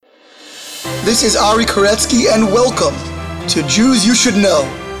This is Ari Koretsky, and welcome to Jews You Should Know,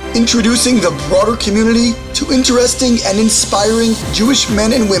 introducing the broader community to interesting and inspiring Jewish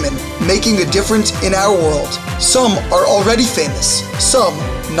men and women making a difference in our world. Some are already famous, some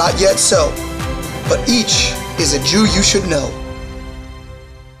not yet so, but each is a Jew you should know.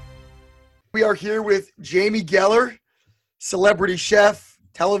 We are here with Jamie Geller, celebrity chef,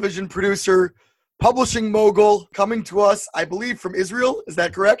 television producer, publishing mogul, coming to us, I believe, from Israel. Is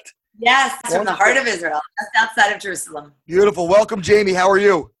that correct? Yes, from the heart of Israel, just outside of Jerusalem. Beautiful. Welcome, Jamie. How are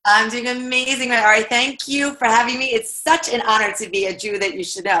you? I'm doing amazing, Ari. Thank you for having me. It's such an honor to be a Jew that you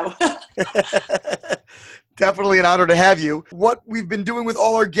should know. Definitely an honor to have you. What we've been doing with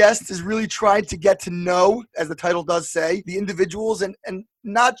all our guests is really trying to get to know, as the title does say, the individuals and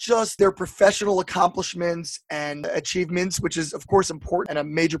not just their professional accomplishments and achievements, which is, of course, important and a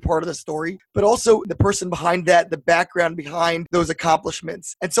major part of the story, but also the person behind that, the background behind those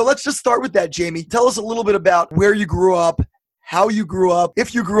accomplishments. And so let's just start with that, Jamie. Tell us a little bit about where you grew up, how you grew up,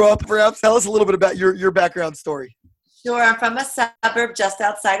 if you grew up, perhaps. Tell us a little bit about your background story. Sure. I'm from a suburb just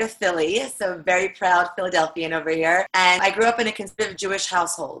outside of Philly, so very proud Philadelphian over here. And I grew up in a conservative Jewish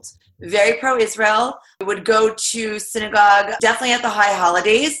household, very pro-Israel. We would go to synagogue definitely at the high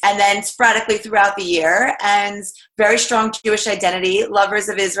holidays and then sporadically throughout the year, and very strong Jewish identity, lovers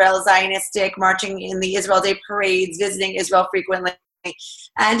of Israel, Zionistic, marching in the Israel Day parades, visiting Israel frequently.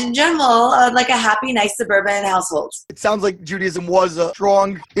 And in general, like a happy, nice suburban household. It sounds like Judaism was a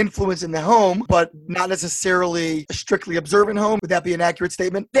strong influence in the home, but not necessarily a strictly observant home. Would that be an accurate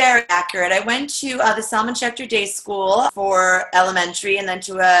statement? Very accurate. I went to the Salman Schechter Day School for elementary, and then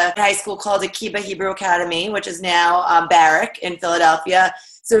to a high school called Akiba Hebrew Academy, which is now Barak in Philadelphia.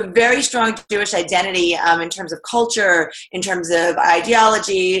 So very strong Jewish identity in terms of culture, in terms of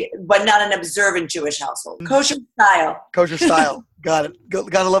ideology, but not an observant Jewish household. Kosher style. Kosher style. Got it.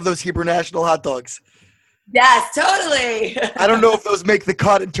 Gotta love those Hebrew National hot dogs. Yes, totally. I don't know if those make the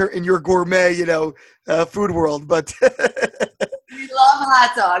cut in your gourmet, food world, but we love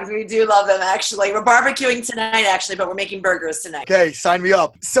hot dogs. We do love them, actually. We're barbecuing tonight, actually, but we're making burgers tonight. Okay, sign me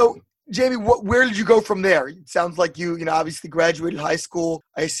up. So, Jamie, where did you go from there? It sounds like you obviously graduated high school.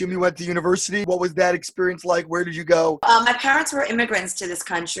 I assume you went to university. What was that experience like? Where did you go? My parents were immigrants to this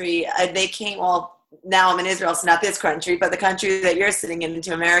country. They came now I'm in Israel, so not this country, but the country that you're sitting in,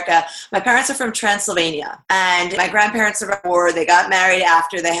 into America. My parents are from Transylvania, and my grandparents survived the war. They got married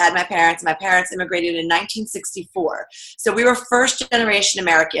after they had my parents. My parents immigrated in 1964. So we were first generation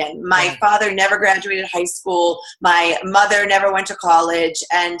American. My father never graduated high school. My mother never went to college.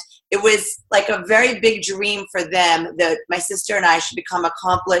 And it was like a very big dream for them that my sister and I should become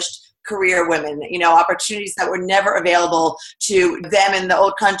accomplished career women, opportunities that were never available to them in the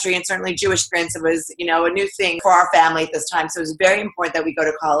old country, and certainly Jewish parents. It was, a new thing for our family at this time. So it was very important that we go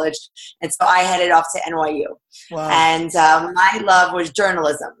to college. And so I headed off to NYU. Wow. And my love was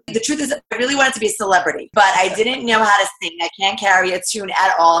journalism. The truth is, I really wanted to be a celebrity, but I didn't know how to sing. I can't carry a tune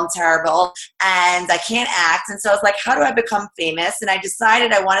at all. I'm terrible. And I can't act. And so I was like, how do I become famous? And I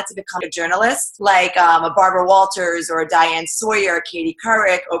decided I wanted to become a journalist, like a Barbara Walters or a Diane Sawyer, Katie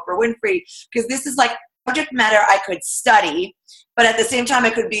Couric, Oprah Winfrey, because this is like subject matter I could study, but at the same time I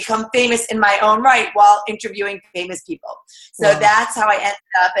could become famous in my own right while interviewing famous people. So That's how I ended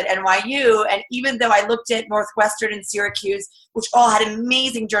up at NYU. And even though I looked at Northwestern and Syracuse, which all had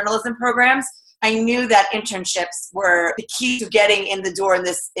amazing journalism programs, I knew that internships were the key to getting in the door in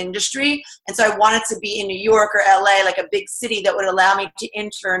this industry. And so I wanted to be in New York or LA, like a big city that would allow me to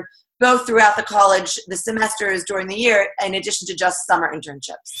intern both throughout the semesters during the year, in addition to just summer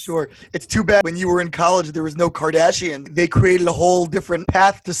internships. Sure. It's too bad when you were in college, there was no Kardashian. They created a whole different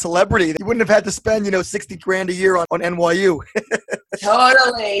path to celebrity. You wouldn't have had to spend, $60,000 a year on NYU.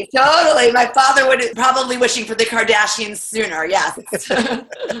 Totally. My father would probably wishing for the Kardashians sooner. Yes.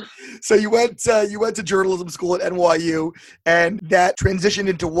 So you went to journalism school at NYU, and that transitioned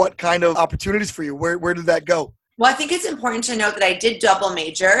into what kind of opportunities for you? Where did that go? Well, I think it's important to note that I did double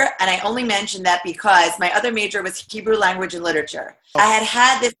major, and I only mentioned that because my other major was Hebrew language and literature. I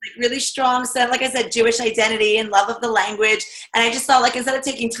had this really strong sense, like I said, Jewish identity and love of the language, and I just thought, instead of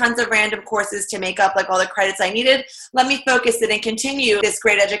taking tons of random courses to make up all the credits I needed, let me focus it and continue this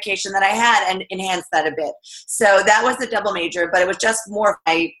great education that I had and enhance that a bit. So that was the double major, but it was just more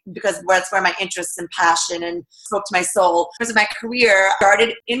because that's where my interests and passion and spoke to my soul. In terms of my career, I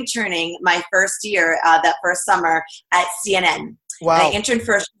started interning my first year, that first summer at CNN. Wow. And I interned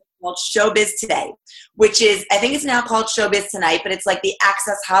first called Showbiz Today, which is, I think it's now called Showbiz Tonight, but it's like the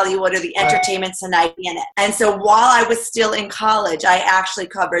Access Hollywood or the Entertainment Tonight in it. And so while I was still in college, I actually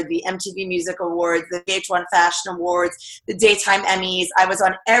covered the MTV Music Awards, the VH1 Fashion Awards, the Daytime Emmys. I was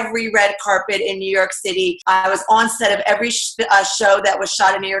on every red carpet in New York City. I was on set of every show that was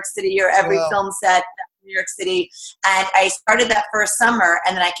shot in New York City or every film set in New York City. And I started that first summer,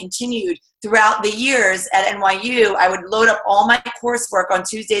 and then I continued throughout the years at NYU. I would load up all my coursework on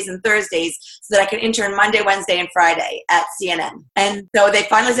Tuesdays and Thursdays so that I could intern Monday, Wednesday, and Friday at CNN. And so they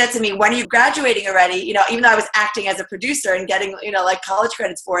finally said to me, when are you graduating already? You know, even though I was acting as a producer and getting, you know, like college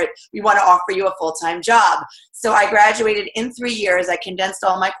credits for it, we want to offer you a full-time job. So I graduated in 3 years. I condensed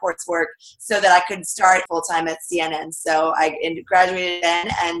all my coursework so that I could start full-time at CNN. So I graduated then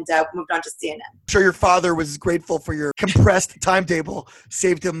and moved on to CNN. I'm sure your father was grateful for your compressed timetable.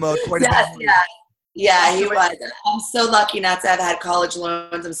 Saved him quite a bit. Yeah, he was. I'm so lucky not to have had college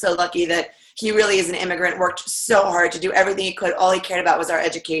loans. I'm so lucky that he really is an immigrant, worked so hard to do everything he could. All he cared about was our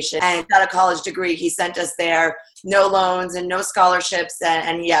education. And got a college degree. He sent us there, no loans and no scholarships.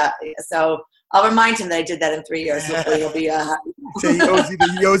 And yeah, so I'll remind him that I did that in 3 years. Hopefully he'll be happy. So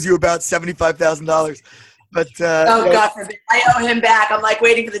he owes you about $75,000. But God forbid. I owe him back. I'm like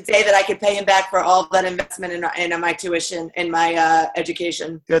waiting for the day that I could pay him back for all that investment in my tuition, in my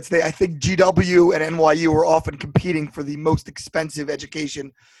education. I think GW and NYU are often competing for the most expensive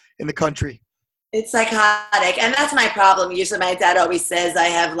education in the country. It's psychotic. And that's my problem. Usually my dad always says I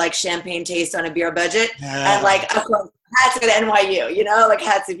have like champagne taste on a beer budget. And like, of course, I had to go to NYU, you know, like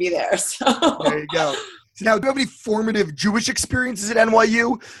had to be there. So there you go. So now, do you have any formative Jewish experiences at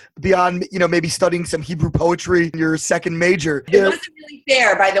NYU beyond, you know, maybe studying some Hebrew poetry in your second major? It wasn't really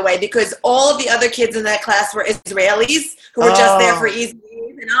fair, by the way, because all of the other kids in that class were Israelis who were just there for easy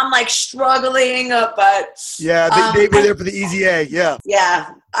A's, and I'm like struggling, but yeah, they were there for the easy A.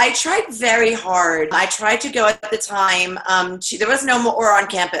 Yeah, I tried very hard. I tried to go at the time. There was no more on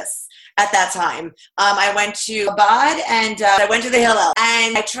campus at that time. I went to Chabad and I went to the Hillel.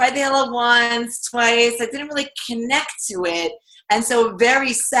 And I tried the Hillel once, twice. I didn't really connect to it. And so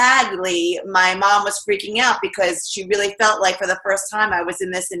very sadly, my mom was freaking out because she really felt like for the first time I was in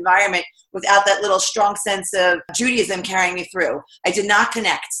this environment without that little strong sense of Judaism carrying me through. I did not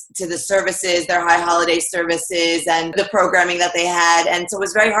connect to the services, their high holiday services and the programming that they had. And so it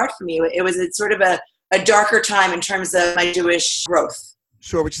was very hard for me. It was sort of a darker time in terms of my Jewish growth.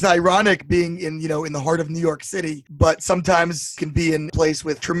 Sure, which is ironic being in the heart of New York City, but sometimes can be in a place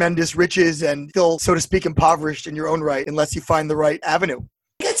with tremendous riches and still, so to speak, impoverished in your own right, unless you find the right avenue.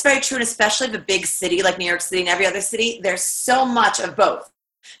 I think it's very true, and especially the big city like New York City and every other city, there's so much of both.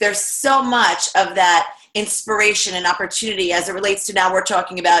 There's so much of that inspiration and opportunity as it relates to now we're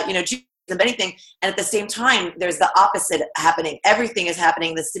talking about, Judaism, anything, and at the same time, there's the opposite happening. Everything is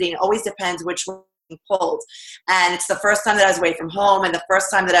happening in the city, and it always depends which way pulled. And it's the first time that I was away from home and the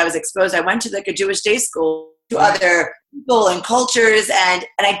first time that I was exposed. I went to like a Jewish day school to other people and cultures, and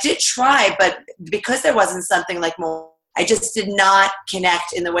I did try, but because there wasn't something like more, I just did not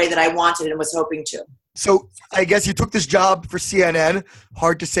connect in the way that I wanted and was hoping to. So I guess you took this job for CNN,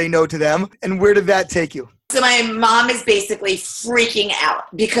 hard to say no to them. And where did that take you? So my mom is basically freaking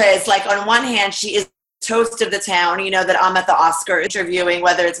out because like on one hand, she is toast of the town, that I'm at the Oscar interviewing,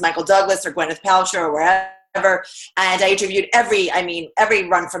 whether it's Michael Douglas or Gwyneth Paltrow or wherever. And I interviewed every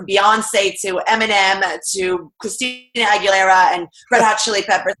run from Beyonce to Eminem to Christina Aguilera and Red Hot Chili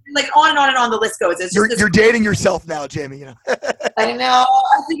Peppers. Like on and on and on the list goes. You're dating yourself now, Jamie. I know.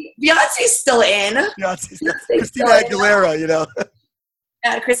 I think Beyonce's still in. Christina Aguilera,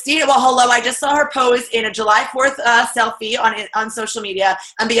 Christina, well, hello. I just saw her pose in a July 4th selfie on social media,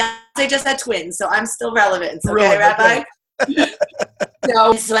 and Beyonce just had twins, so I'm still relevant. Okay, really? Rabbi? Okay.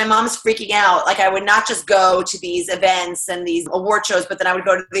 So my mom's freaking out. Like I would not just go to these events and these award shows, but then I would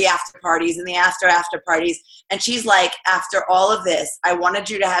go to the after parties and the after parties. And she's like, after all of this, I wanted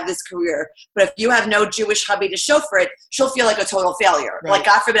you to have this career, but if you have no Jewish hubby to show for it, she'll feel like a total failure. Right. Like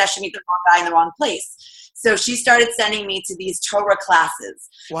God forbid I should meet the wrong guy in the wrong place. So she started sending me to these Torah classes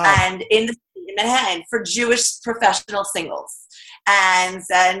and in Manhattan for Jewish professional singles. And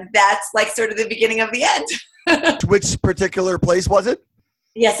that's like sort of the beginning of the end. Which particular place was it?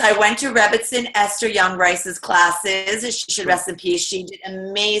 Yes, I went to Rebbitzin Esther Young Rice's classes. She should rest in peace. She did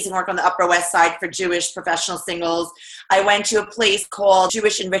amazing work on the Upper West Side for Jewish professional singles. I went to a place called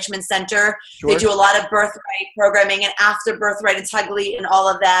Jewish Enrichment Center. Sure. They do a lot of birthright programming and after birthright and Taglit and all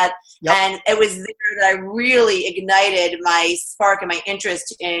of that. Yep. And it was there that I really ignited my spark and my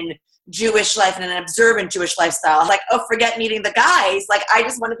interest in Jewish life and an observant Jewish lifestyle. Like, oh, forget meeting the guys. Like, I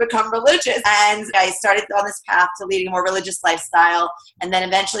just want to become religious. And I started on this path to leading a more religious lifestyle, and then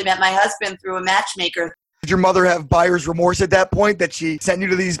eventually met my husband through a matchmaker. Did your mother have buyer's remorse at that point that she sent you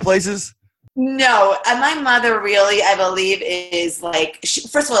to these places? No, and my mother really, I believe, is like,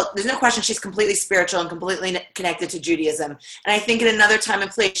 first of all, there's no question she's completely spiritual and completely connected to Judaism. And I think at another time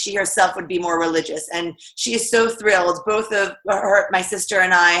and place, she herself would be more religious. And she is so thrilled. Both of her, my sister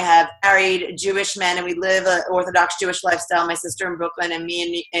and I have married Jewish men, and we live an Orthodox Jewish lifestyle, my sister in Brooklyn and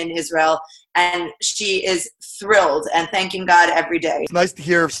me in Israel. And she is thrilled and thanking God every day. It's nice to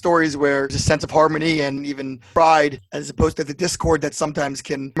hear stories where there's a sense of harmony and even pride, as opposed to the discord that sometimes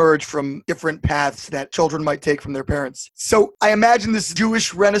can emerge from different paths that children might take from their parents. So I imagine this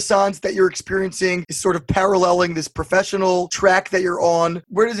Jewish renaissance that you're experiencing is sort of paralleling this professional track that you're on.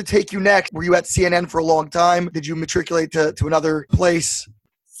 Where does it take you next? Were you at CNN for a long time? Did you matriculate to another place?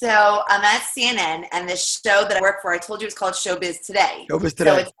 So I'm at CNN, and the show that I work for, I told you it's called Showbiz Today. Showbiz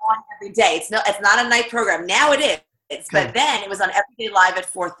Today. So it's on every day. It's not a night program. Now it is. But then it was on Everyday Live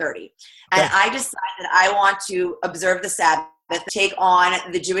at 4:30. And I decided I want to observe the Sabbath, take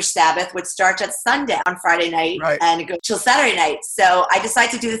on the Jewish Sabbath, which starts at sundown on Friday night and go till Saturday night. So I decided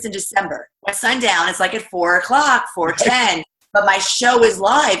to do this in December. When sundown, it's like at 4 o'clock, 4:10. But my show is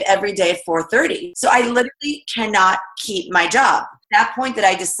live every day at 4:30. So I literally cannot keep my job. At that point that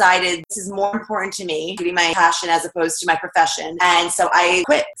I decided this is more important to me, getting my passion as opposed to my profession. And so I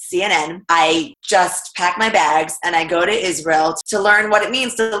quit CNN. I just pack my bags and I go to Israel to learn what it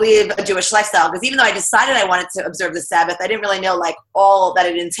means to live a Jewish lifestyle. Because even though I decided I wanted to observe the Sabbath, I didn't really know like all that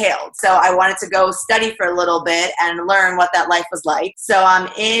it entailed. So I wanted to go study for a little bit and learn what that life was like. So I'm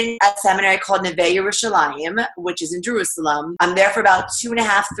in a seminary called Neve Yerushalayim, which is in Jerusalem. I'm there for about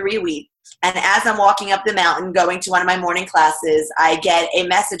 2.5, 3 weeks. And as I'm walking up the mountain going to one of my morning classes, I get a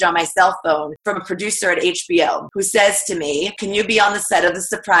message on my cell phone from a producer at HBO who says to me, "Can you be on the set of The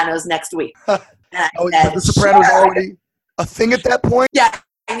Sopranos next week?" Said, The Sopranos already a thing at that point? Yeah.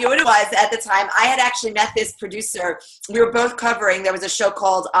 I knew what it was at the time. I had actually met this producer. We were both covering, there was a show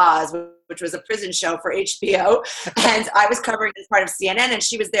called Oz, which was a prison show for HBO. And I was covering as part of CNN, and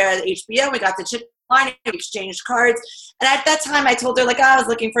she was there at HBO. We got to chit line, we exchanged cards. And at that time, I told her, like, I was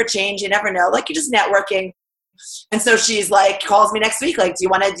looking for a change. You never know. Like, you're just networking. And so she's like, calls me next week. Like, do you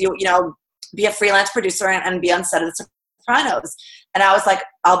want to be a freelance producer and be on set of The Sopranos? And I was like,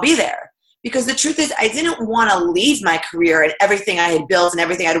 I'll be there. Because the truth is, I didn't want to leave my career and everything I had built and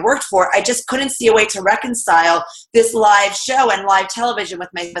everything I'd worked for. I just couldn't see a way to reconcile this live show and live television with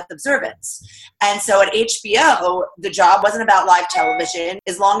my observance. And so at HBO, the job wasn't about live television.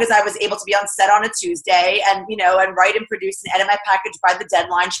 As long as I was able to be on set on a Tuesday and, and write and produce and edit my package by the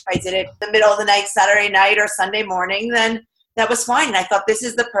deadline, if I did it in the middle of the night, Saturday night or Sunday morning, then that was fine. And I thought, this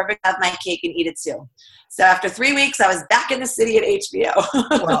is the perfect, have my cake and eat it too. So after 3 weeks, I was back in the city at HBO.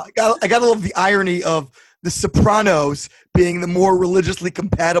 Well, I got to love the irony of The Sopranos being the more religiously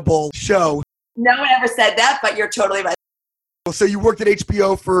compatible show. No one ever said that, but you're totally right. So you worked at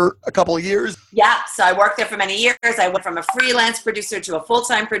HBO for a couple of years? Yeah, so I worked there for many years. I went from a freelance producer to a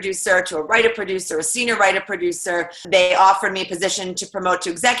full-time producer to a writer-producer, a senior writer-producer. They offered me a position to promote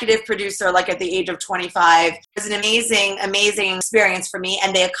to executive producer, like at the age of 25. It was an amazing, amazing experience for me,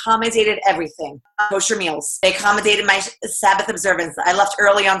 and they accommodated everything. Kosher meals. They accommodated my Sabbath observance. I left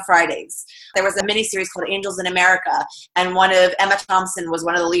early on Fridays. There was a miniseries called Angels in America, and one of Emma Thompson was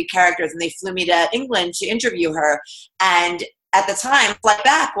one of the lead characters, and they flew me to England to interview her. And at the time, flight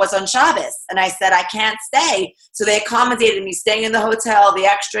back was on Shabbos, and I said, I can't stay. So they accommodated me staying in the hotel the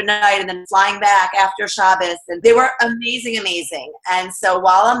extra night and then flying back after Shabbos. And they were amazing, amazing. And so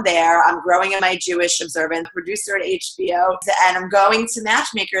while I'm there, I'm growing in my Jewish observance, producer at HBO, and I'm going to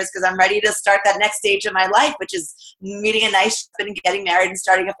matchmakers because I'm ready to start that next stage of my life, which is meeting a nice husband and getting married and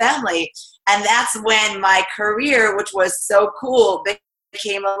starting a family. And that's when my career, which was so cool,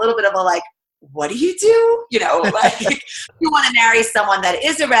 became a little bit of a like, what do? You want to marry someone that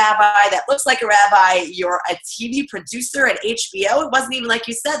is a rabbi, that looks like a rabbi. You're a TV producer at HBO. It wasn't even like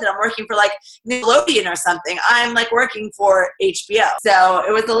you said that I'm working for like Nickelodeon or something. I'm like working for HBO. So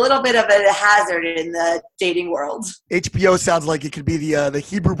it was a little bit of a hazard in the dating world. HBO sounds like it could be the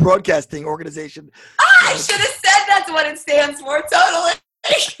Hebrew Broadcasting Organization. I should have said that's what it stands for. Totally.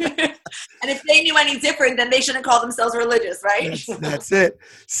 And if they knew any different, then they shouldn't call themselves religious, right? That's it.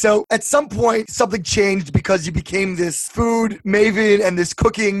 So at some point, something changed because you became this food maven and this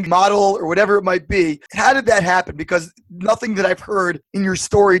cooking model or whatever it might be. How did that happen? Because nothing that I've heard in your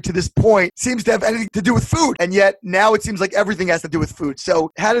story to this point seems to have anything to do with food. And yet now it seems like everything has to do with food.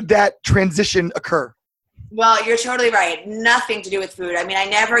 So how did that transition occur? Well, you're totally right. Nothing to do with food. I mean, I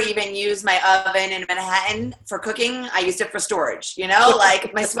never even used my oven in Manhattan for cooking. I used it for storage,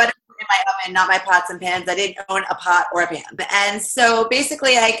 like my sweater in my oven, not my pots and pans. I didn't own a pot or a pan. And so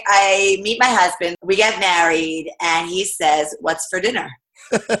basically I meet my husband, we get married, and he says, "What's for dinner?"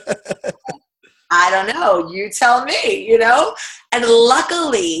 I don't know. You tell me. And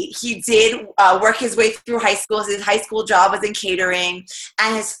luckily, he did work his way through high school. His high school job was in catering,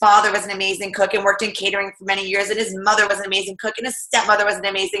 and his father was an amazing cook and worked in catering for many years, and his mother was an amazing cook, and his stepmother was an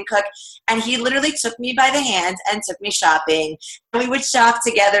amazing cook. And he literally took me by the hand and took me shopping. And we would shop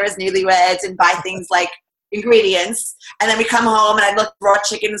together as newlyweds and buy things like ingredients, and then we come home and I'd look at raw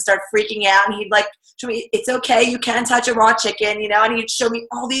chicken and start freaking out, and he'd like show me, "It's okay, you can touch a raw chicken," and he'd show me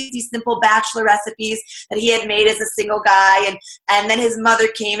all these simple bachelor recipes that he had made as a single guy, and then his mother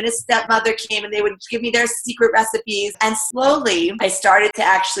came and his stepmother came, and they would give me their secret recipes. And slowly I started to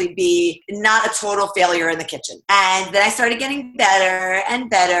actually be not a total failure in the kitchen, and then I started getting better and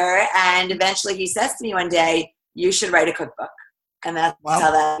better, and eventually he says to me one day, "You should write a cookbook." And that's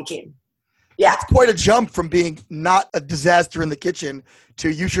how that became. Yeah. It's quite a jump from being not a disaster in the kitchen to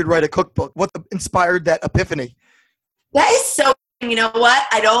 "you should write a cookbook." What inspired that epiphany? That is so, you know what?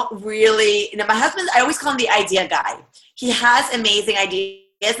 I don't really, my husband, I always call him the idea guy. He has amazing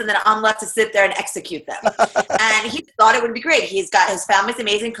ideas, and then I'm left to sit there and execute them. And he thought it would be great. He's got his family's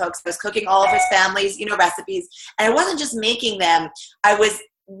amazing cooks. I was cooking all of his family's, recipes. And I wasn't just making them. I was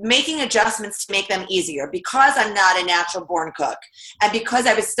making adjustments to make them easier because I'm not a natural born cook. And because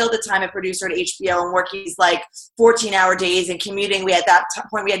I was still at the time a producer at HBO and working these like 14-hour days and commuting. We at that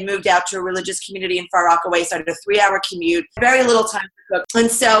point, we had moved out to a religious community in Far Rockaway, started a 3-hour commute, very little time to cook.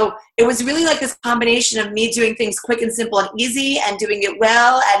 And so it was really like this combination of me doing things quick and simple and easy and doing it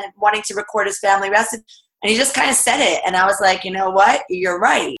well and wanting to record his family recipe. And he just kind of said it. And I was like, you know what? You're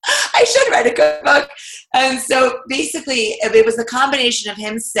right. I should write a cookbook. And so basically, it was the combination of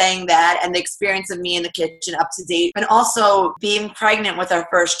him saying that and the experience of me in the kitchen up to date, and also being pregnant with our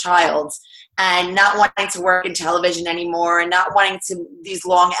first child and not wanting to work in television anymore and not wanting to these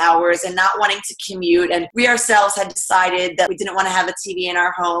long hours and not wanting to commute. And we ourselves had decided that we didn't want to have a TV in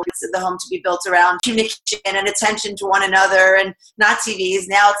our home. It's the home to be built around communication and attention to one another and not TVs.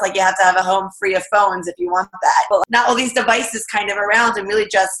 Now it's like you have to have a home free of phones if you want that. But not all these devices kind of around and really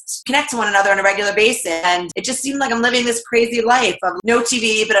just connect to one another on a regular basis. And it just seemed like I'm living this crazy life of no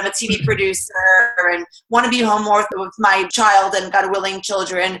TV, but I'm a TV producer and want to be home more with my child and God willing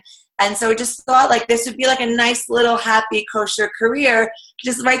children. And so I just thought like this would be like a nice little happy kosher career.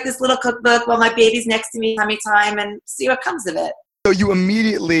 Just write this little cookbook while my baby's next to me tummy time and see what comes of it. So you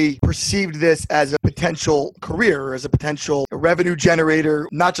immediately perceived this as a potential career, as a potential revenue generator,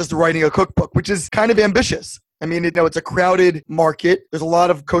 not just writing a cookbook, which is kind of ambitious. I mean, it's a crowded market. There's a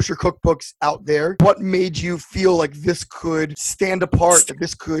lot of kosher cookbooks out there. What made you feel like this could stand apart, that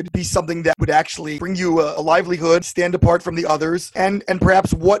this could be something that would actually bring you a livelihood, stand apart from the others, and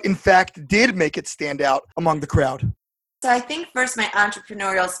perhaps what in fact did make it stand out among the crowd? So I think first my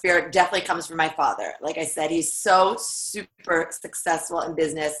entrepreneurial spirit definitely comes from my father. Like I said, he's so super successful in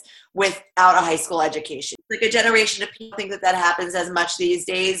business without a high school education. Like a generation of people think that happens as much these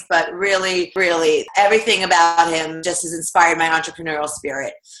days, but really, really everything about him just has inspired my entrepreneurial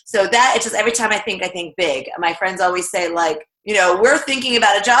spirit. So that it's just every time I think big. My friends always say like, we're thinking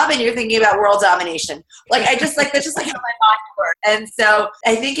about a job and you're thinking about world domination. Like that's just like how my mind works. And so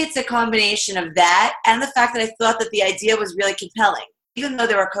I think it's a combination of that and the fact that I thought that the idea was really compelling. Even though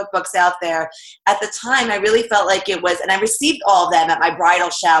there were cookbooks out there, at the time I really felt like it was, and I received all of them at my bridal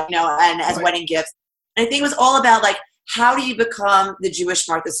shower, and as wedding gifts. And I think it was all about like, how do you become the Jewish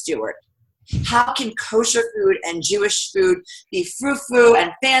Martha Stewart? How can kosher food and Jewish food be frou-frou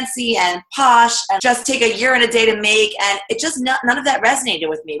and fancy and posh and just take a year and a day to make? And it just, none of that resonated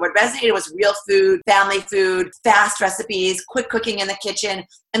with me. What resonated was real food, family food, fast recipes, quick cooking in the kitchen.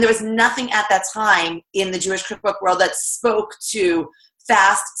 And there was nothing at that time in the Jewish cookbook world that spoke to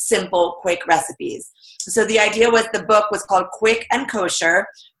fast, simple, quick recipes. So the idea was the book was called Quick and Kosher,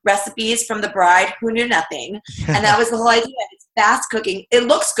 Recipes from the Bride Who Knew Nothing. And that was the whole idea. It's fast cooking. It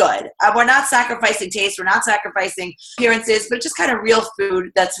looks good. We're not sacrificing taste. We're not sacrificing appearances, but just kind of real food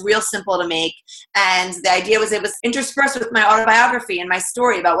that's real simple to make. And the idea was it was interspersed with my autobiography and my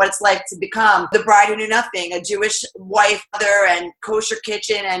story about what it's like to become the bride who knew nothing, a Jewish wife, mother, and kosher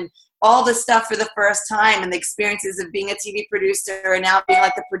kitchen, and all this stuff for the first time, and the experiences of being a TV producer and now being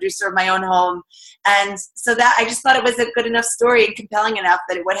like the producer of my own home. And so that I just thought it was a good enough story and compelling enough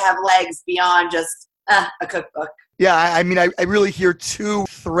that it would have legs beyond just a cookbook. Yeah, I mean, I really hear two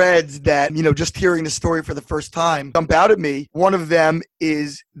threads that, just hearing the story for the first time jump out at me. One of them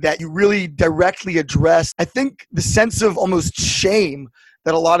is that you really directly address, I think, the sense of almost shame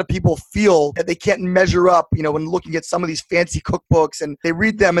that a lot of people feel that they can't measure up, when looking at some of these fancy cookbooks, and they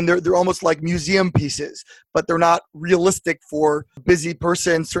read them and they're almost like museum pieces, but they're not realistic for a busy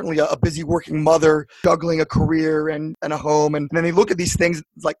person, certainly a busy working mother juggling a career and a home. And then they look at these things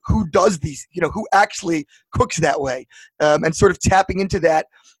like, who does these, who actually cooks that way? And sort of tapping into that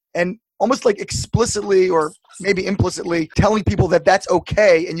and almost like explicitly or maybe implicitly telling people that that's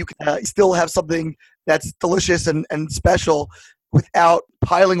okay and you can still have something that's delicious and special without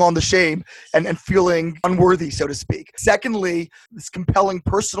piling on the shame and feeling unworthy, so to speak. Secondly, this compelling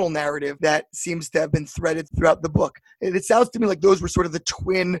personal narrative that seems to have been threaded throughout the book. It sounds to me like those were sort of the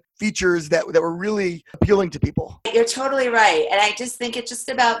twin features that were really appealing to people. You're totally right. And I just think it's just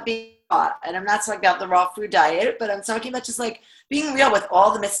about being raw. And I'm not talking about the raw food diet, but I'm talking about just like being real with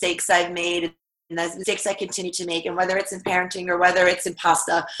all the mistakes I've made and the mistakes I continue to make, and whether it's in parenting or whether it's in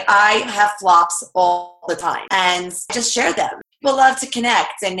pasta. I have flops all the time and just share them. People love to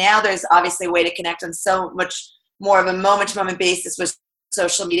connect, and now there's obviously a way to connect on so much more of a moment-to-moment basis with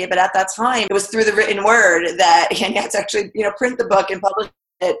social media. But at that time, it was through the written word that you had to actually, print the book and publish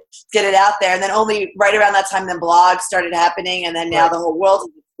it, get it out there. And then only right around that time, then blogs started happening, and then now the whole world has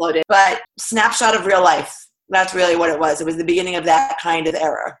exploded. But snapshot of real life, that's really what it was. It was the beginning of that kind of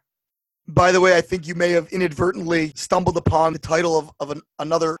era. By the way, I think you may have inadvertently stumbled upon the title of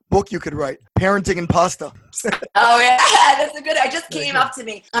another book you could write, Parenting and Pasta. Oh, yeah, that's a good, it just came up to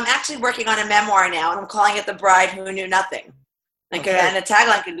me. I'm actually working on a memoir now, and I'm calling it The Bride Who Knew Nothing. And the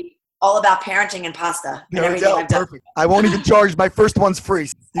tagline could be all about parenting and pasta and everything I've done. Perfect. I won't even charge. My first one's free.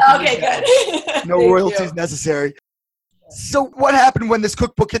 Okay, good. No royalties necessary. So what happened when this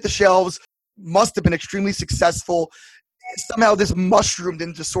cookbook hit the shelves? Must have been extremely successful. Somehow this mushroomed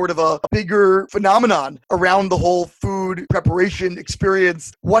into sort of a bigger phenomenon around the whole food preparation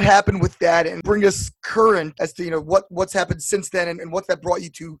experience. What happened with that? And bring us current as to what's happened since then and what that brought you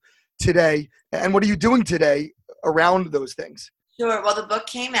to today. And what are you doing today around those things? Sure. Well, the book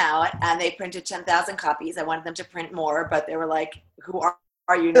came out and they printed 10,000 copies. I wanted them to print more, but they were like, who are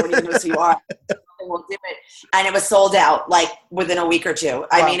you? Nobody knows who you are. We'll do it. And it was sold out like within a week or two. Wow.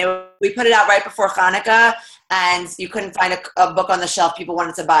 I mean, we put it out right before Hanukkah, and you couldn't find a book on the shelf. People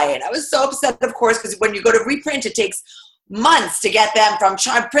wanted to buy it. I was so upset, of course, because when you go to reprint, it takes months to get them from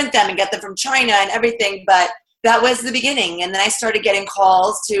China, print them and get them from China and everything. But that was the beginning. And then I started getting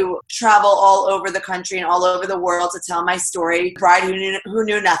calls to travel all over the country and all over the world to tell my story. Bride who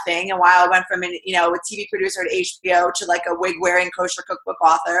knew nothing. And while I went from a TV producer at HBO to like a wig-wearing kosher cookbook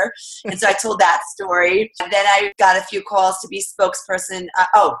author. And so I told that story. And then I got a few calls to be spokesperson.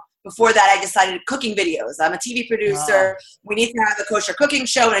 Before that, I decided cooking videos. I'm a TV producer. Wow. We need to have a kosher cooking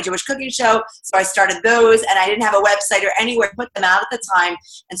show and a Jewish cooking show. So I started those, and I didn't have a website or anywhere to put them out at the time.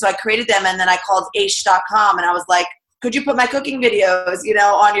 And so I created them, and then I called aish.com, and I was like, could you put my cooking videos,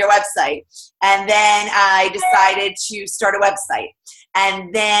 on your website? And then I decided to start a website.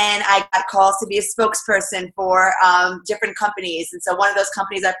 And then I got calls to be a spokesperson for different companies. And so one of those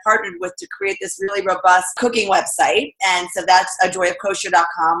companies I partnered with to create this really robust cooking website. And so that's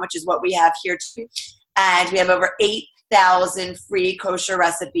ajoyofkosher.com, which is what we have here too. And we have over 8,000 free kosher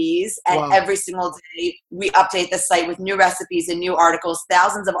recipes. And wow. Every single day we update the site with new recipes and new articles,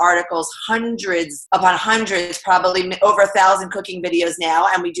 thousands of articles, hundreds upon hundreds, probably over 1,000 cooking videos now.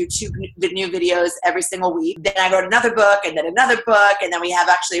 And we do 2 new videos every single week. Then I wrote another book and then another book. And then we have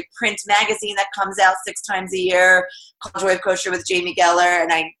actually a print magazine that comes out 6 times a year called Joy of Kosher with Jamie Geller.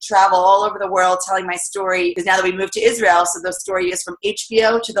 And I travel all over the world telling my story, because now that we moved to Israel, so the story is from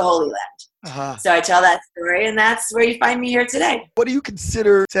HBO to the Holy Land. Uh-huh. So I tell that story, and that's where you find me here today. What do you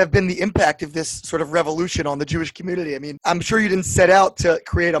consider to have been the impact of this sort of revolution on the Jewish community? I mean, I'm sure you didn't set out to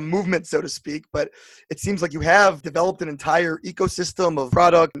create a movement, so to speak, but it seems like you have developed an entire ecosystem of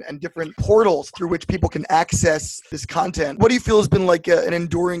product and different portals through which people can access this content. What do you feel has been like an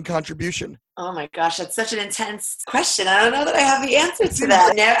enduring contribution? Oh my gosh, that's such an intense question. I don't know that I have the answer to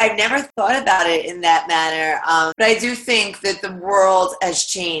that. I've never thought about it in that manner. But I do think that the world has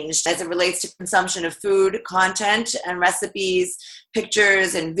changed as it relates to consumption of food, content, and recipes,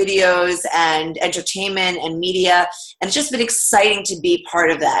 pictures and videos and entertainment and media. And it's just been exciting to be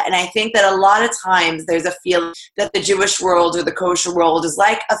part of that. And I think that a lot of times there's a feeling that the Jewish world or the kosher world is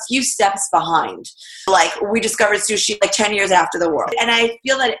like a few steps behind. Like we discovered sushi like 10 years after the world. And I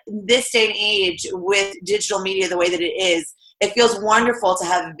feel that in this day and age with digital media the way that it is, it feels wonderful to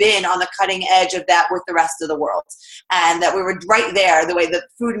have been on the cutting edge of that with the rest of the world. And that we were right there, the way the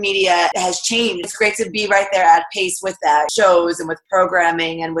food media has changed. It's great to be right there at pace with that, shows and with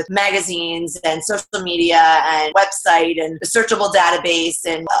programming and with magazines and social media and website and the searchable database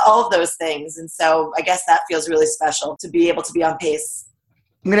and all of those things. And so I guess that feels really special to be able to be on pace.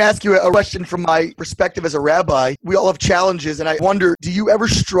 I'm going to ask you a question from my perspective as a rabbi. We all have challenges, and I wonder, do you ever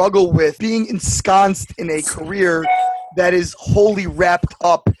struggle with being ensconced in a career that is wholly wrapped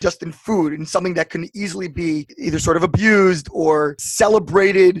up just in food, and something that can easily be either sort of abused or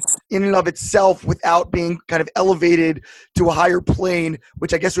celebrated in and of itself without being kind of elevated to a higher plane,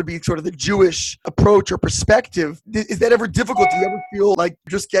 which I guess would be sort of the Jewish approach or perspective? Is that ever difficult? Do you ever feel like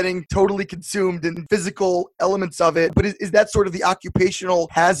just getting totally consumed in physical elements of it? But is that sort of the occupational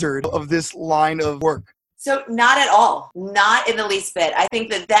hazard of this line of work? So not at all, not in the least bit. I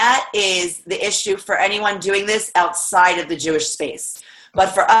think that that is the issue for anyone doing this outside of the Jewish space. But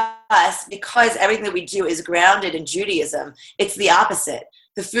for us, because everything that we do is grounded in Judaism, it's the opposite.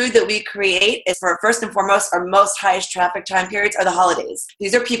 The food that we create is for, first and foremost, our most highest traffic time periods are the holidays.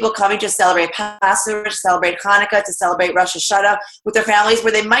 These are people coming to celebrate Passover, to celebrate Hanukkah, to celebrate Rosh Hashanah with their families,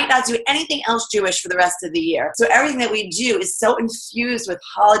 where they might not do anything else Jewish for the rest of the year. So everything that we do is so infused with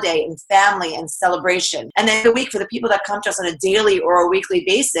holiday and family and celebration. And then the week, for the people that come to us on a daily or a weekly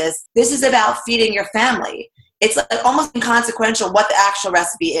basis, this is about feeding your family. It's like almost inconsequential what the actual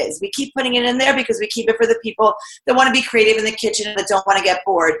recipe is. We keep putting it in there because we keep it for the people that want to be creative in the kitchen and that don't want to get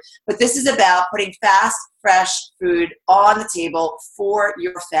bored. But this is about putting fast, fresh food on the table for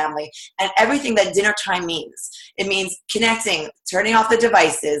your family and everything that dinner time means. It means connecting, turning off the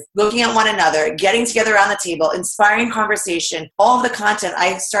devices, looking at one another, getting together around the table, inspiring conversation, all of the content.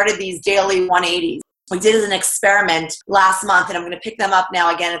 I started these daily 180s. We did as an experiment last month, and I'm going to pick them up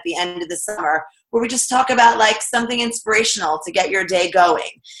now again at the end of the summer, where we just talk about like something inspirational to get your day going.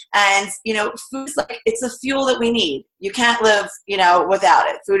 And, you know, food's like, it's a fuel that we need. You can't live, you know, without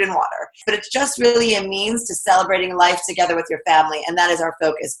it, food and water. But it's just really a means to celebrating life together with your family. And that is our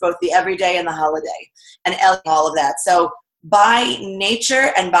focus, both the everyday and the holiday and all of that. So by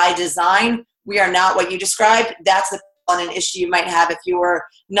nature and by design, we are not what you described. That's the an issue you might have if you were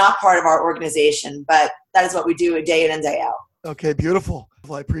not part of our organization, but that is what we do day in and day out. Okay, beautiful.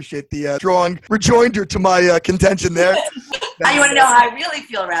 Well, I appreciate the strong rejoinder to my contention there. Now you want to know how I really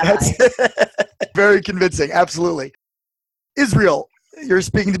feel, Rabbi. Very convincing, absolutely. Israel, you're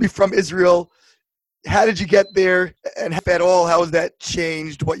speaking to me from Israel. How did you get there, and if at all, how has that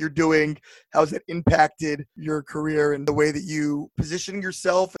changed what you're doing? How has that impacted your career and the way that you position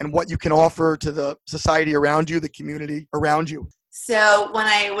yourself and what you can offer to the society around you, the community around you? So when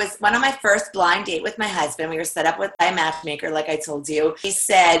I went on my first blind date with my husband, we were set up with a matchmaker, like I told you. He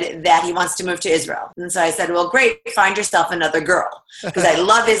said that he wants to move to Israel. And so I said, well, great, find yourself another girl. Because I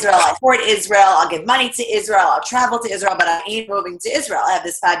love Israel, I support Israel, I'll give money to Israel, I'll travel to Israel, but I ain't moving to Israel. I have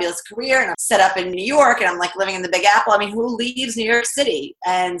this fabulous career, and I'm set up in New York, and I'm like living in the Big Apple. I mean, who leaves New York City?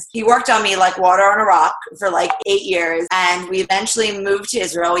 And he worked on me like water on a rock for like 8 years. And we eventually moved to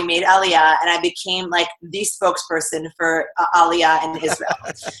Israel. We made Aliyah, and I became like the spokesperson for Aliyah in Israel.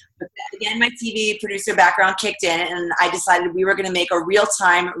 But again, my TV producer background kicked in, and I decided we were going to make a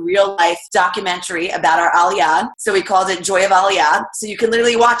real-time, real-life documentary about our Aliyah. So we called it Joy of Aliyah. So you can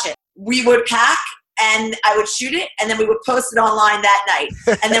literally watch it. We would pack, and I would shoot it, and then we would post it online that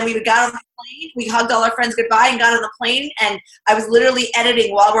night. And then we got on the plane. We hugged all our friends goodbye and got on the plane, and I was literally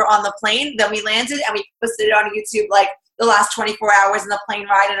editing while we're on the plane. Then we landed, and we posted it on YouTube like the last 24 hours in the plane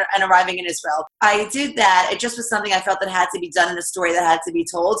ride and arriving in Israel. I did that. It just was something I felt that had to be done in a story that had to be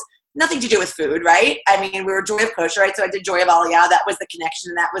told. Nothing to do with food, right? I mean, we were Joy of Kosher, right? So I did Joy of Aliyah. That was the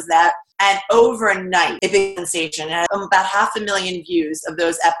connection. That was that. And overnight, it became a sensation. It had about 500,000 views of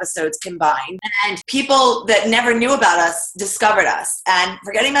those episodes combined. And people that never knew about us discovered us. And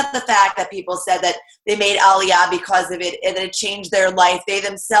forgetting about the fact that people said that they made Aliyah because of it and it changed their life. They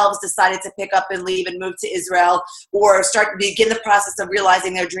themselves decided to pick up and leave and move to Israel, or begin the process of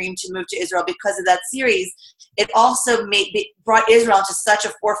realizing their dream to move to Israel because of that series. It also brought Israel into such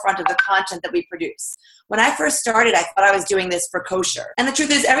a forefront of the content that we produce. When I first started, I thought I was doing this for kosher. And the truth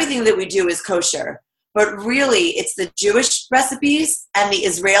is, everything that we do is kosher. But really, it's the Jewish recipes and the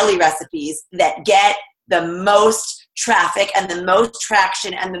Israeli recipes that get the most traffic and the most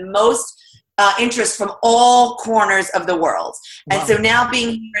traction and the most interest from all corners of the world. And so now being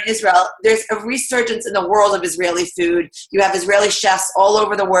here in Israel, there's a resurgence in the world of Israeli food. You have Israeli chefs all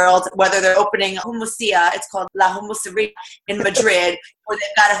over the world, whether they're opening a hummusia, it's called La Hummuseria in Madrid, or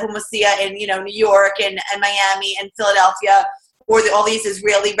they've got a hummusia in New York and Miami and Philadelphia, or all these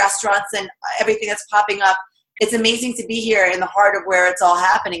Israeli restaurants and everything that's popping up. It's amazing to be here in the heart of where it's all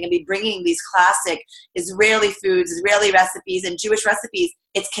happening and be bringing these classic Israeli foods, Israeli recipes, and Jewish recipes.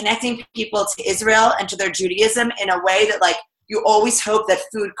 It's connecting people to Israel and to their Judaism in a way that, like, you always hope that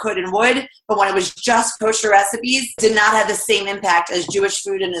food could and would, but when it was just kosher recipes, did not have the same impact as Jewish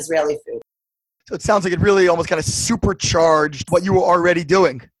food and Israeli food. So it sounds like it really almost kind of supercharged what you were already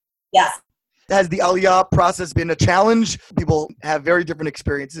doing. Yes. Has the Aliyah process been a challenge? People have very different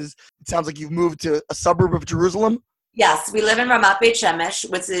experiences. It sounds like you've moved to a suburb of Jerusalem. Yes, we live in Ramat Beit Shemesh,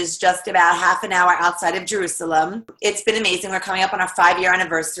 which is just about half an hour outside of Jerusalem. It's been amazing. We're coming up on our 5-year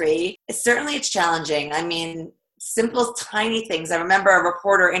anniversary. It's challenging. I mean, simple, tiny things. I remember a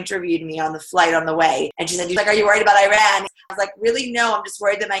reporter interviewed me on the flight on the way, and she said, "Are you worried about Iran?" I was like, really? No, I'm just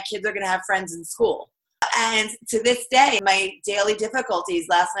worried that my kids are going to have friends in school. And to this day, my daily difficulties,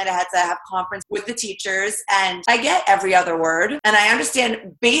 last night I had to have conference with the teachers, and I get every other word, and I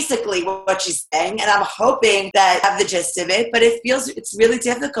understand basically what she's saying, and I'm hoping that I have the gist of it, but it's really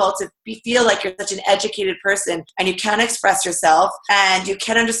difficult to feel like you're such an educated person, and you can express yourself, and you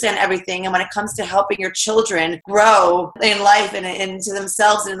can understand everything, and when it comes to helping your children grow in life and into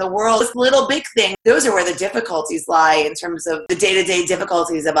themselves and in the world, this little big thing, those are where the difficulties lie in terms of the day-to-day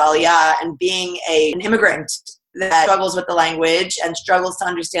difficulties of Aliyah and being an immigrant that struggles with the language and struggles to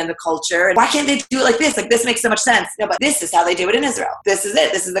understand the culture. And why can't they do it like this? Like, this makes so much sense. No, but this is how they do it in Israel. This is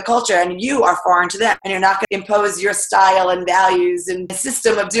it. This is the culture. And you are foreign to them. And you're not going to impose your style and values and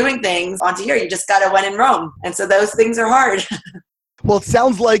system of doing things onto here. You just got to when in Rome. And so those things are hard. Well, it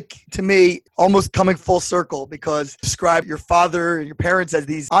sounds like, to me, almost coming full circle, because describe your father and your parents as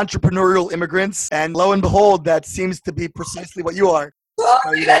these entrepreneurial immigrants. And lo and behold, that seems to be precisely what you are.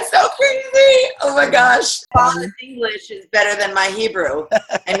 Oh, that's so crazy. Oh my gosh. Father's English is better than my Hebrew.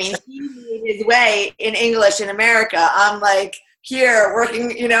 I mean, he made his way in English in America. I'm like here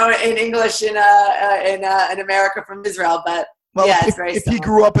working, in English in America from Israel. But well, yeah, if he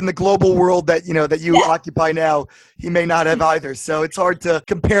grew up in the global world that you occupy now, he may not have either. So it's hard to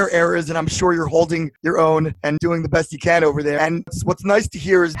compare eras, and I'm sure you're holding your own and doing the best you can over there. And what's nice to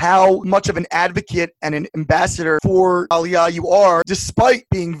hear is how much of an advocate and an ambassador for Aliyah you are, despite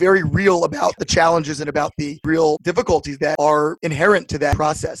being very real about the challenges and about the real difficulties that are inherent to that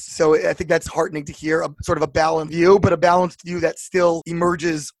process. So I think that's heartening to hear, a sort of a balanced view, but a balanced view that still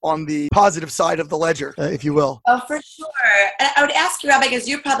emerges on the positive side of the ledger, if you will. Oh, for sure. And I would ask you, Rabbi, because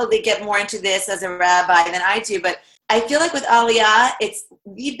you probably get more into this as a rabbi than I do, but I feel like with Aliyah, it's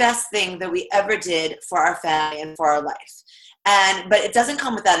the best thing that we ever did for our family and for our life. But it doesn't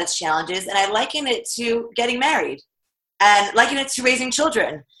come without its challenges. And I liken it to getting married and liken it to raising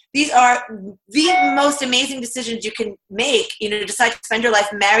children. These are the most amazing decisions you can make, to decide to spend your life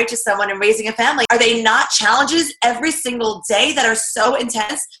married to someone and raising a family. Are they not challenges every single day that are so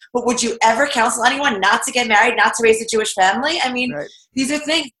intense? But would you ever counsel anyone not to get married, not to raise a Jewish family? I mean, right. These are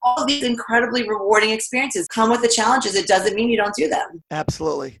things, all of these incredibly rewarding experiences come with the challenges. It doesn't mean you don't do them.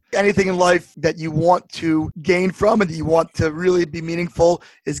 Absolutely. Anything in life that you want to gain from and that you want to really be meaningful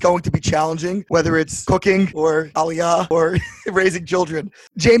is going to be challenging, whether it's cooking or Aliyah or raising children.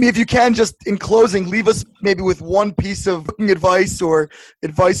 Jamie, if you can, just in closing, leave us maybe with one piece of cooking advice or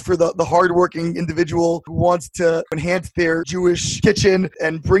advice for the hardworking individual who wants to enhance their Jewish kitchen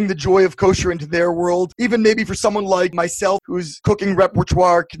and bring the joy of kosher into their world. Even maybe for someone like myself, whose cooking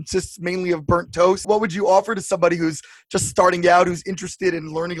repertoire consists mainly of burnt toast. What would you offer to somebody who's just starting out, who's interested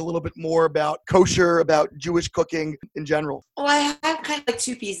in learning a little bit more about kosher, about Jewish cooking in general? Well, I have kind of like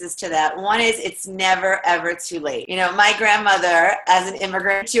two pieces to that. One is it's never, ever too late. My grandmother, as an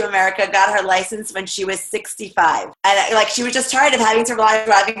immigrant to America, got her license when she was 65. And she was just tired of having to rely on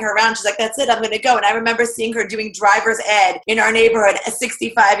driving her around. She's like, that's it, I'm going to go. And I remember seeing her doing driver's ed in our neighborhood, a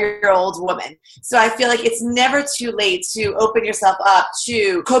 65-year-old woman. So I feel like it's never too late to open yourself up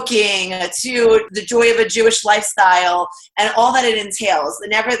to cooking, to the joy of a Jewish lifestyle, and all that it entails.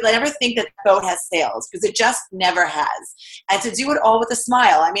 Never think that the boat has sails, because it just never has. And to do it all with a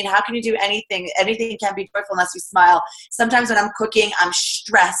smile. I mean, how can you do anything? Anything can be joyful unless you smile. Sometimes when I'm cooking, I'm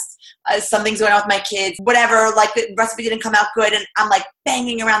stressed. Something's going on with my kids, whatever, like the recipe didn't come out good, and I'm like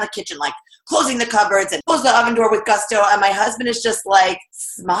banging around the kitchen, like closing the cupboards and close the oven door with gusto, and my husband is just like,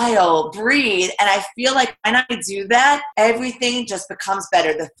 smile, breathe. And I feel like when I do that, everything just becomes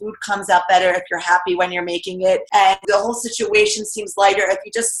better. The food comes out better if you're happy when you're making it, and the whole situation seems lighter if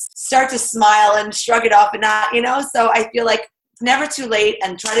you just start to smile and shrug it off and not, so I feel like it's never too late,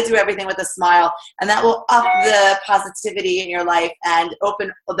 and try to do everything with a smile, and that will up the positivity in your life and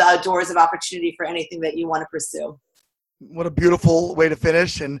open the doors of opportunity for anything that you want to pursue. What a beautiful way to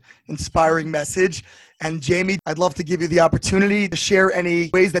finish and inspiring message. And Jamie, I'd love to give you the opportunity to share any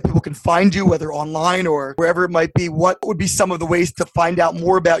ways that people can find you, whether online or wherever it might be. What would be some of the ways to find out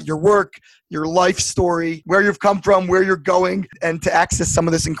more about your work, your life story, where you've come from, where you're going, and to access some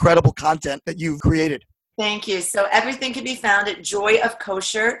of this incredible content that you've created? Thank you. So everything can be found at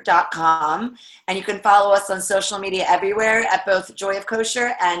joyofkosher.com. And you can follow us on social media everywhere at both Joy of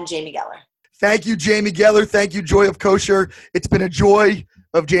Kosher and Jamie Geller. Thank you, Jamie Geller. Thank you, Joy of Kosher. It's been a joy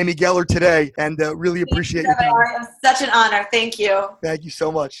of Jamie Geller today, and really appreciate your time. It was such an honor. Thank you. Thank you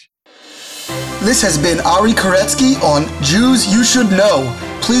so much. This has been Ari Koretsky on Jews You Should Know.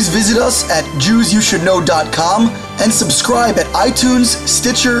 Please visit us at JewsYouShouldKnow.com and subscribe at iTunes,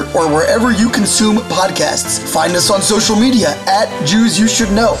 Stitcher, or wherever you consume podcasts. Find us on social media at Jews You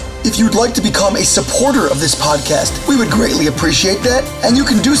Should Know. If you'd like to become a supporter of this podcast, we would greatly appreciate that, and you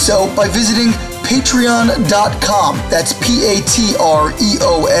can do so by visiting patreon.com. That's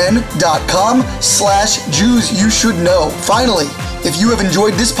patreon.com/Jews You Should Know. Finally, if you have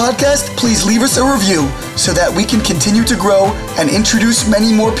enjoyed this podcast, please leave us a review so that we can continue to grow and introduce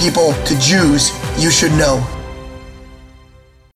many more people to Jews You Should Know.